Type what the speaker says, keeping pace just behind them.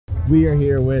We are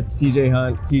here with TJ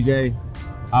Hunt. TJ,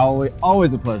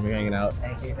 always a pleasure hanging out.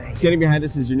 Thank you, thank you. Sitting behind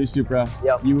us is your new Supra.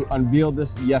 Yep. You unveiled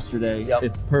this yesterday. Yep.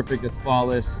 It's perfect, it's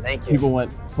flawless. Thank you. People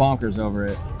went bonkers over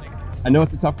it. I know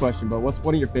it's a tough question, but what's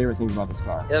one of your favorite things about this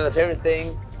car? You know, the favorite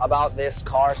thing about this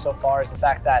car so far is the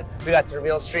fact that we got to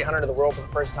reveal Street Hunter to the world for the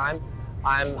first time.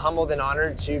 I'm humbled and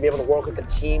honored to be able to work with the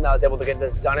team that was able to get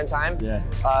this done in time. Yeah.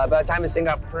 By the time this thing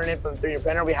got printed from the 3D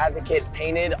printer, we had the kit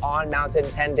painted on, mounted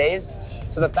in 10 days.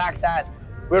 So the fact that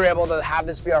we were able to have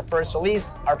this be our first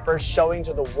release, our first showing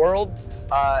to the world,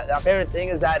 our favorite thing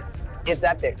is that it's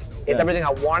epic. It's everything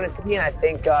I want it to be, and I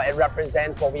think it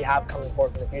represents what we have coming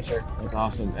forward in the future. That's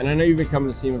awesome. And I know you've been coming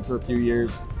to SEMA for a few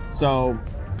years. So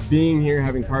being here,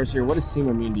 having cars here, what does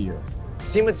SEMA mean to you?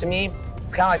 SEMA to me,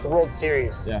 it's kind of like the World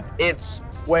Series. Yeah. It's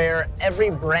where every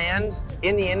brand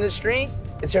in the industry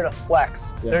is here to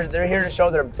flex. Yeah. They're here to show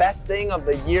their best thing of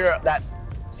the year that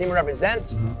SEMA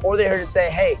represents, or they're here to say,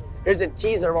 hey, here's a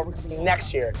teaser of what we're coming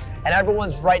next year. And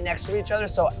everyone's right next to each other,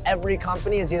 so every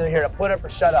company is either here to put up or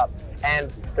shut up.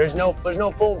 And there's no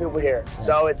fooling people here.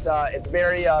 So it's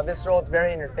very visceral, it's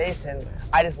very in your face, and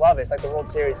I just love it. It's like the World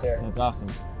Series here. That's awesome.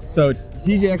 So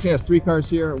TJ actually has 3 cars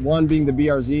here, one being the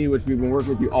BRZ, which we've been working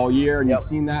with you all year, and you've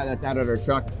seen that. That's out at our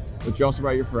truck, but you also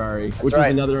brought your Ferrari, which is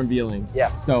another unveiling.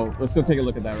 Yes. So let's go take a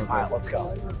look at that real quick. All right, let's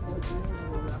go.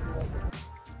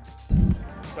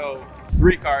 So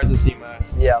 3 cars at SEMA.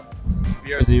 Yep.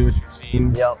 BRZ, which you've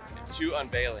seen. Yep. And 2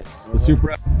 unveilings, the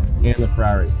Supra and the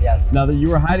Ferrari. Yes. Now that you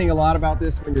were hiding a lot about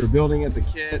this when you were building it, the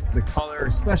kit, the color,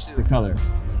 especially the color.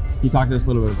 Can you talk to us a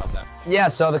little bit about that? Yeah,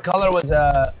 so the color was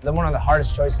one of the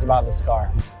hardest choices about this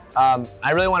car.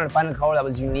 I really wanted to find a color that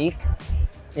was unique.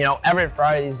 You know, every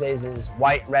Ferrari these days is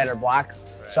white, red, or black.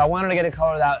 Right. So I wanted to get a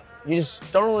color that you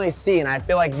just don't really see, and I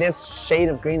feel like this shade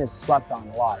of green is slept on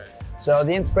a lot. Right. So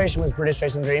the inspiration was British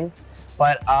Racing Green,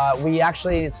 but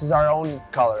this is our own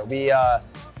color. We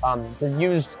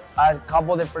used a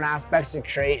couple different aspects to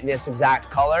create this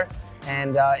exact color,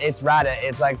 and it's rad.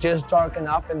 It's like just dark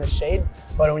enough in the shade,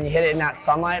 but when you hit it in that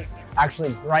sunlight, actually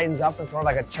brightens up and more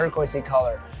like a turquoisey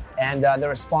color. And the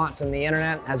response on the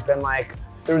internet has been like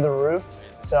through the roof.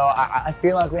 So I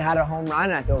feel like we had a home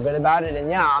run, and I feel good about it. And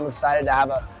yeah, I'm excited to have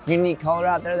a unique color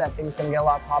out there that I think is gonna get a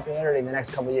lot of popularity in the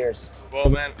next couple of years. Well,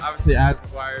 man, obviously as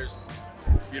Meguiar's,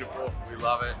 it's beautiful. We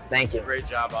love it. Thank you. Great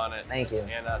job on it. Thank you.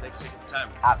 And thanks for taking the time.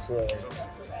 Absolutely.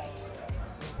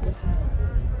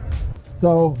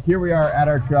 So here we are at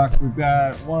our truck. We've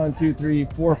got 1, 2, 3,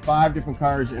 4, 5 different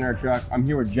cars in our truck. I'm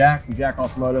here with Jack from Jack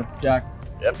Automotive. Jack,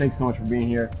 thanks so much for being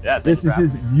here. Yeah, this is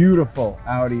his beautiful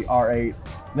Audi R8.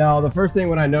 Now, the first thing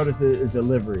when I notice it is the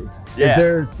livery. Yeah. Is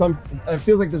there some, it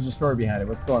feels like there's a story behind it.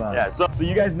 What's going on? Yeah, so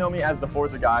you guys know me as the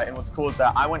Forza guy, and what's cool is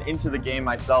that I went into the game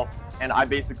myself, and I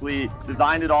basically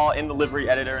designed it all in the livery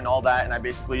editor and all that, and I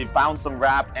basically found some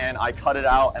wrap and I cut it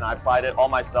out and I applied it all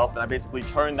myself, and I basically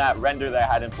turned that render that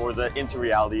I had in Forza into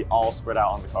reality, all spread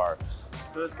out on the car.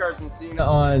 So this car's been seen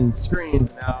on screens,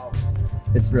 now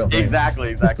it's real.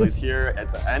 Exactly. It's here.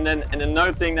 And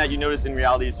another thing that you notice in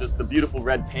reality is just the beautiful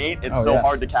red paint. It's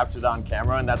hard to capture that on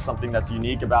camera, and that's something that's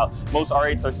unique about most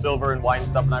R8s are silver and white and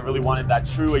stuff, and I really wanted that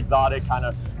true exotic kind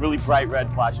of really bright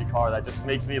red flashy car that just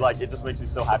makes me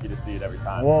so happy to see it every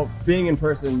time. Well, being in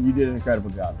person, you did an incredible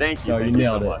job. Thank you. So Thank you you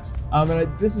nailed so it. much.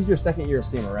 And this is your 2nd year of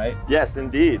SEMA, right? Yes,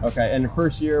 indeed. Okay, and the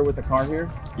first year with the car here?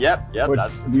 Yep. Which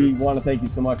we want to thank you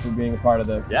so much for being a part of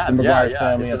the Meguiar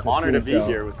family. It's an honor to be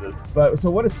here with this. But so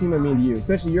what does SEMA mean to you?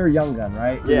 Especially you're a young gun,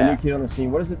 right? You're a new kid on the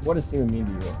scene. What does SEMA mean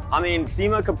to you? I mean,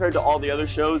 SEMA compared to all the other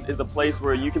shows is a place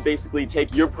where you can basically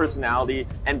take your personality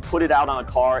and put it out on a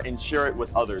car and share it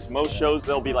with others. Most shows,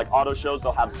 they'll be like auto shows,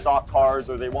 they'll have stock cars,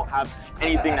 or they won't have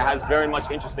anything that has very much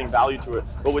interesting value to it.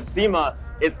 But with SEMA,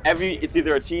 it's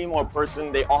either a team or a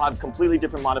person. They all have completely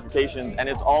different modifications, and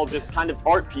it's all just kind of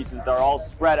art pieces that are all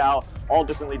spread out, all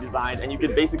differently designed, and you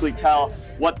can basically tell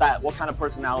what kind of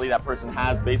personality that person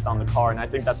has based on the car. And I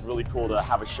think that's really cool to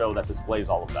have a show that displays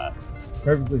all of that.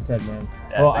 Perfectly said, man.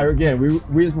 Yeah, well, again,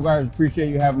 we as Meguiar appreciate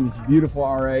you having this beautiful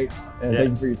R8, and thank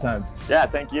you for your time. Yeah,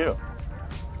 thank you.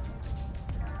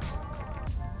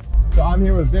 So I'm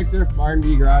here with Victor from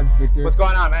R&D Garage. Victor, what's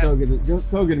going on, man? So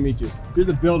good to meet you. You're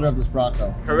the builder of this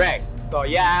Bronco. Correct. So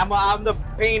yeah, I'm the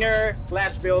painter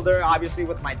 / builder, obviously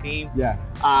with my team. Yeah.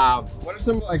 What's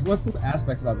some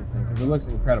aspects about this thing? Because it looks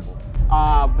incredible.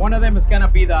 One of them is gonna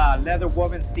be the leather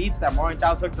woven seats that Maureen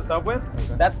Childs hooked us up with.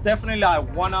 Okay. That's definitely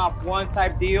like one-off-one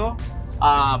type deal.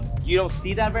 You don't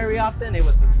see that very often. It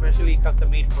was especially custom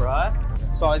made for us.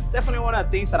 So it's definitely one of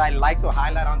the things that I like to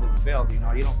highlight on this build. You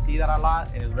know, you don't see that a lot.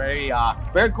 It is very,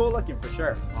 very cool looking for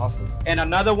sure. Awesome. And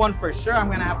another one for sure I'm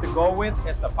gonna have to go with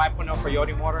is the 5.0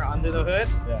 Coyote motor under the hood.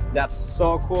 Yeah. That's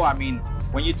so cool. I mean,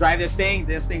 when you drive this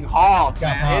thing hauls,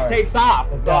 man. It takes off.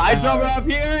 So I drove her up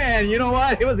here, and you know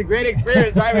what? It was a great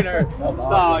experience driving her.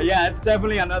 So yeah, it's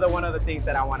definitely another one of the things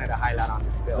that I wanted to highlight on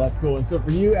this build. That's cool. And so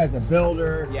for you as a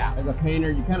builder, as a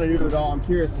painter, you kind of do it all. I'm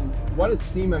curious, what does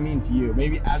SEMA mean to you?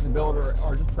 Maybe as a builder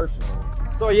or just personally?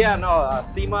 So yeah, no,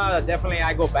 SEMA, definitely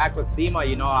I go back with SEMA.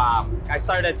 You know, I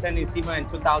started attending SEMA in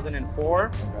 2004.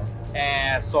 Okay.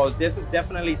 And so this is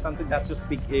definitely something that's just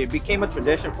it became a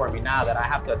tradition for me now that I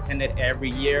have to attend it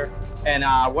every year. And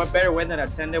what better way than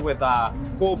attend it with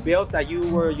cool builds that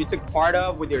you took part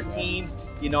of with your team.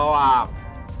 You know,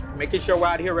 making sure we're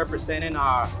out here representing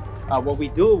what we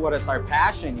do, what is our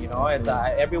passion. You know, it's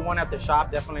everyone at the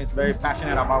shop definitely is very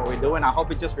passionate about what we do, and I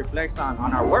hope it just reflects on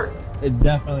our work. It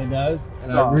definitely does, and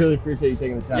so, I really appreciate you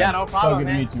taking the time. Yeah, no problem, so good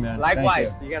man. To meet you, man.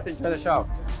 Likewise. You guys enjoy the show.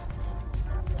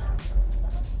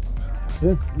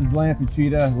 This is Lance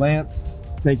Uchida. Lance,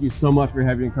 thank you so much for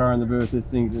having your car in the booth. This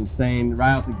thing's insane.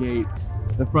 Right out the gate,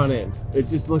 the front end. It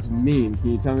just looks mean.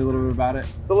 Can you tell me a little bit about it?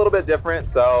 It's a little bit different.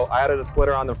 So I added a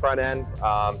splitter on the front end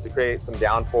to create some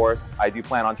downforce. I do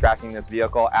plan on tracking this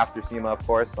vehicle after SEMA, of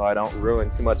course, so I don't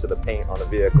ruin too much of the paint on the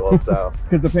vehicle. So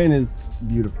because the paint is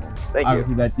beautiful. Thank you.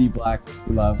 Obviously that deep black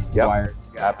we love, the wires.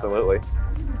 Absolutely.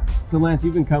 So Lance,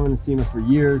 you've been coming to SEMA for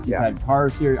years. You've had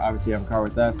cars here. Obviously you have a car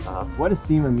with us. What does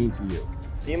SEMA mean to you?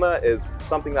 SEMA is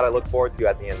something that I look forward to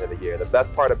at the end of the year. The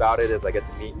best part about it is I get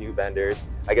to meet new vendors,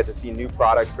 I get to see new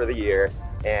products for the year,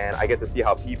 and I get to see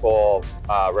how people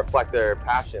reflect their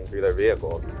passion through their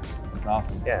vehicles. That's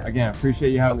awesome. Yeah. Again, I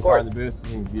appreciate you having the car in the booth. I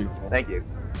think it's beautiful. Thank you.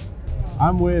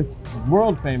 I'm with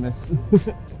world famous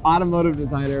automotive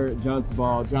designer, John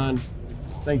Sabal. John,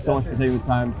 thanks so much for taking the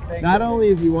time. Not only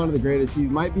is he one of the greatest, he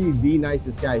might be the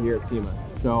nicest guy here at SEMA.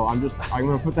 So I'm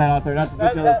going to put that out there, not to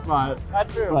put you on the spot. Not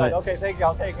true, but okay, thank you,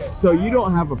 I'll take it. So you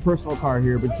don't have a personal car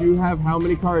here, but you have how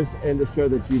many cars in the show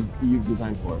that you've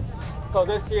designed for? So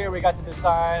this year we got to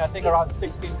design, I think around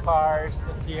 16 cars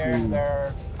this year. Jeez.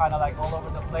 They're kind of like all over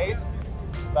the place.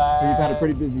 But so you've had a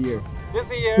pretty busy year.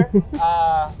 Busy year.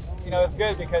 You know, it's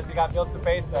good because you got bills to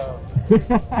pay, so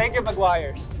thank you,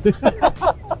 Meguiar's.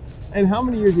 And how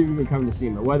many years have you been coming to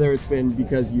SEMA? Whether it's been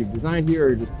because you've designed here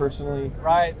or just personally?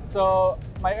 Right, so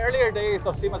my earlier days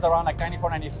of SEMA is around like 94,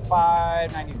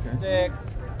 95,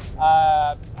 96.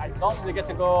 I don't really get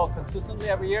to go consistently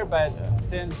every year, but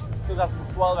since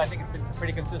 2012, I think it's been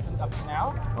pretty consistent up to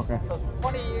now. Okay. So it's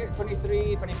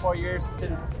 23, 24 years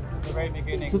since the very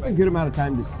beginning. So it's a good amount of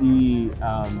time to see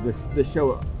this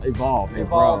show evolve and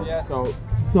grow. Yes.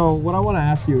 So what I want to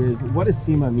ask you is, what does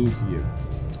SEMA mean to you?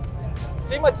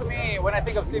 SEMA to me, when I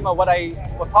think of SEMA,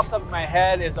 what pops up in my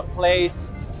head is a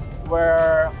place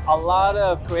where a lot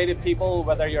of creative people,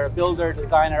 whether you're a builder,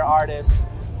 designer, artist,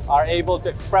 are able to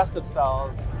express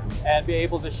themselves and be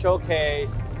able to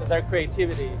showcase their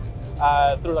creativity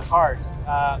through the cars,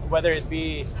 whether it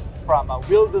be from a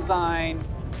wheel design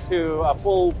to a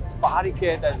full body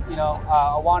kit, and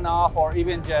a one-off, or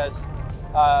even just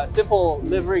simple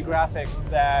livery graphics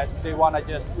that they want to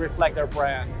just reflect their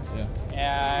brand. Yeah.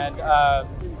 And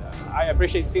I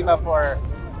appreciate SEMA for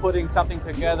putting something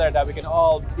together that we can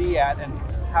all be at and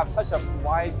have such a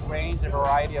wide range and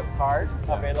variety of cars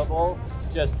available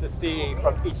just to see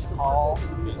from each hall.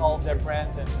 It's all different,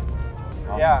 and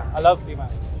yeah, I love SEMA.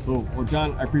 Cool. Well,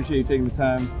 John, I appreciate you taking the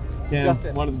time. Ken,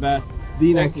 Justin, one of the best,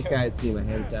 the nicest guy at SEMA,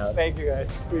 hands down. Thank you guys,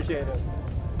 appreciate it.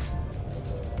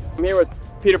 I'm here with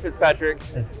Peter Fitzpatrick.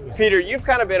 Peter, you've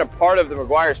kind of been a part of the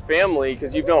Meguiar's family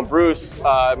because you've known Bruce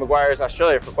Meguiar's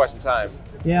Australia for quite some time.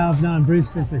 Yeah, I've known Bruce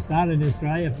since I started in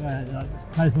Australia for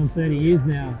close on 30 years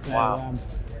now. So, wow.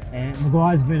 And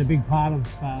Meguiar's been a big part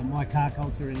of my car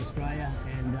culture in Australia.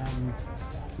 And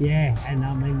yeah, and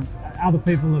I mean, other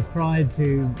people have tried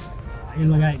to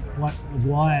illustrate what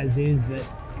Meguiar's is, but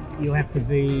you have to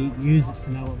use it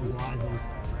to know what Meguiar's is.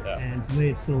 Yeah. And to me,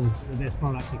 it's still the best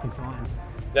product you can find.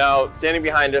 Now, standing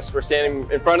behind us, we're standing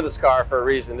in front of this car for a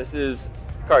reason. This is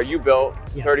a car you built,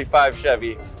 35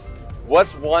 Chevy.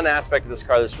 What's one aspect of this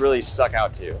car that's really stuck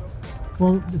out to you?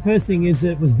 Well, the first thing is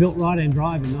that it was built right-hand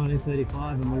drive in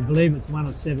 1935, and we believe it's one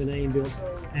of 17 built.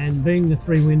 And being the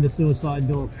three-window suicide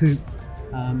door coupe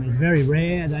is very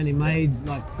rare. They only made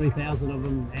like 3,000 of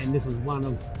them, and this is one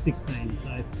of 16.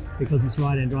 So because it's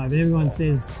right-hand drive, and everyone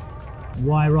says,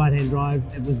 why right-hand drive?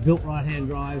 It was built right-hand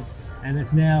drive, and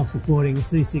it's now supporting a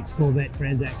C6 Corvette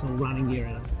transactional running gear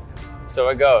in it. So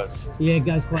it goes. Yeah, it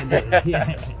goes quite good.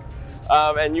 Yeah.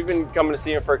 And you've been coming to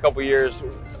SEMA for a couple years.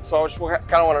 So I just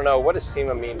kind of want to know, what does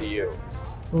SEMA mean to you?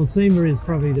 Well, SEMA is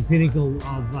probably the pinnacle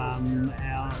of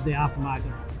the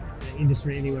aftermarket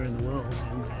industry anywhere in the world,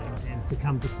 and to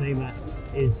come to SEMA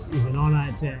is an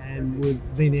honour. And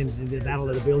we've been in the Battle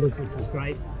of the Builders, which was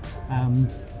great,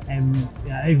 and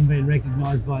even been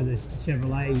recognised by the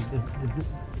Chevrolet. The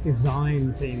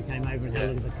design team came over and had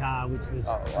a look at the car, which was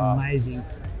amazing.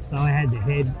 So I had the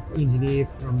head engineer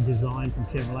from design from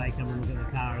Chevrolet come and look at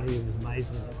the car, and he was amazed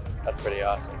with it. That's pretty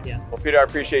awesome. Yeah. Well, Peter, I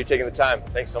appreciate you taking the time.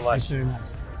 Thanks so much. Thanks very much.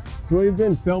 So we've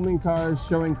been filming cars,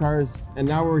 showing cars, and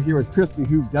now we're here with Crispy,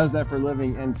 who does that for a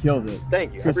living and kills it.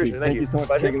 Thank you. Crispy, I appreciate it. thank you so much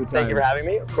for taking the time. Thank you for having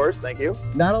me. Of course. Thank you.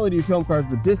 Not only do you film cars,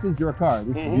 but this is your car.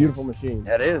 This is a beautiful machine.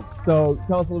 It is. So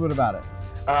tell us a little bit about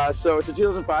it. So it's a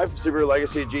 2005 Subaru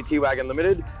Legacy GT Wagon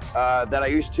Limited that I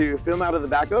used to film out of the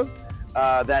back of,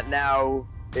 that now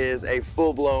is a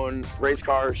full-blown race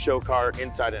car, show car,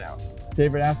 inside and out.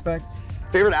 Favorite aspects?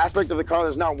 Favorite aspect of the car,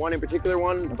 there's not one in particular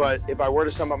one, but if I were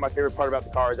to sum up my favorite part about the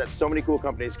car is that so many cool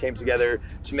companies came together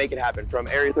to make it happen. From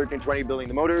Area 1320 building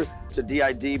the motor, to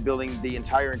DID building the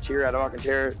entire interior out of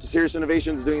Alcantara, to Serious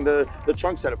Innovations doing the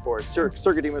trunk setup for us,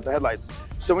 Circuiting with the headlights.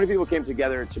 So many people came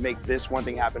together to make this one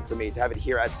thing happen for me, to have it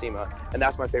here at SEMA, and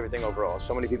that's my favorite thing overall.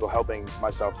 So many people helping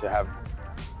myself to have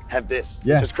this,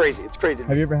 which is crazy. It's crazy.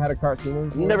 Have you ever had a car at SEMA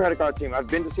before? Never had a car at SEMA. I've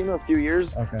been to SEMA a few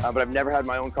years, okay. But I've never had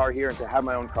my own car here, and to have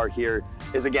my own car here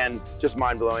is, again, just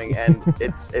mind-blowing, and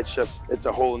it's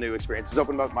a whole new experience. It's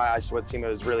opened up my eyes to what SEMA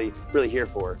is really here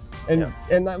for. And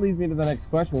and that leads me to the next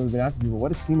question. We've been asking people,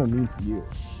 what does SEMA mean to you?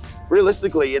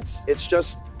 Realistically,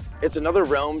 it's another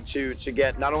realm to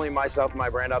get not only myself and my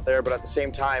brand out there, but at the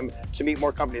same time to meet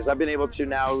more companies. I've been able to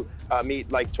now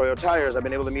meet like Toyo Tires. I've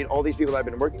been able to meet all these people that I've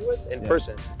been working with in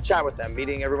person, chat with them,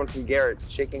 meeting everyone from Garrett,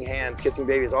 shaking hands, kissing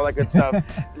babies, all that good stuff.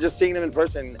 Just seeing them in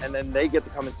person, and then they get to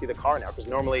come and see the car now, because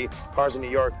normally cars in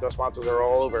New York, those sponsors are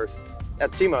all over.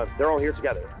 At SEMA, they're all here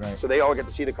together. Right. So they all get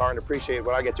to see the car and appreciate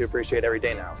what I get to appreciate every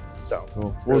day now. So cool.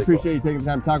 Well, really appreciate you taking the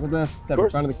time to talk with us. Step in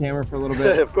front of the camera for a little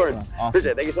bit. Of course. Awesome.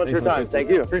 Appreciate it. Thank you so much for your time. Thank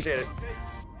you. Appreciate it.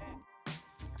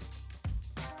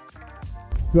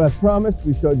 So as promised,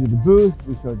 we showed you the booth,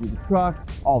 we showed you the truck,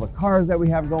 all the cars that we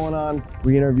have going on.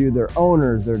 We interviewed their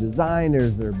owners, their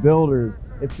designers, their builders.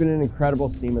 It's been an incredible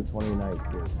SEMA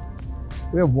 2019.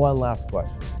 We have one last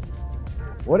question.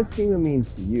 What does SEMA mean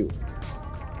to you?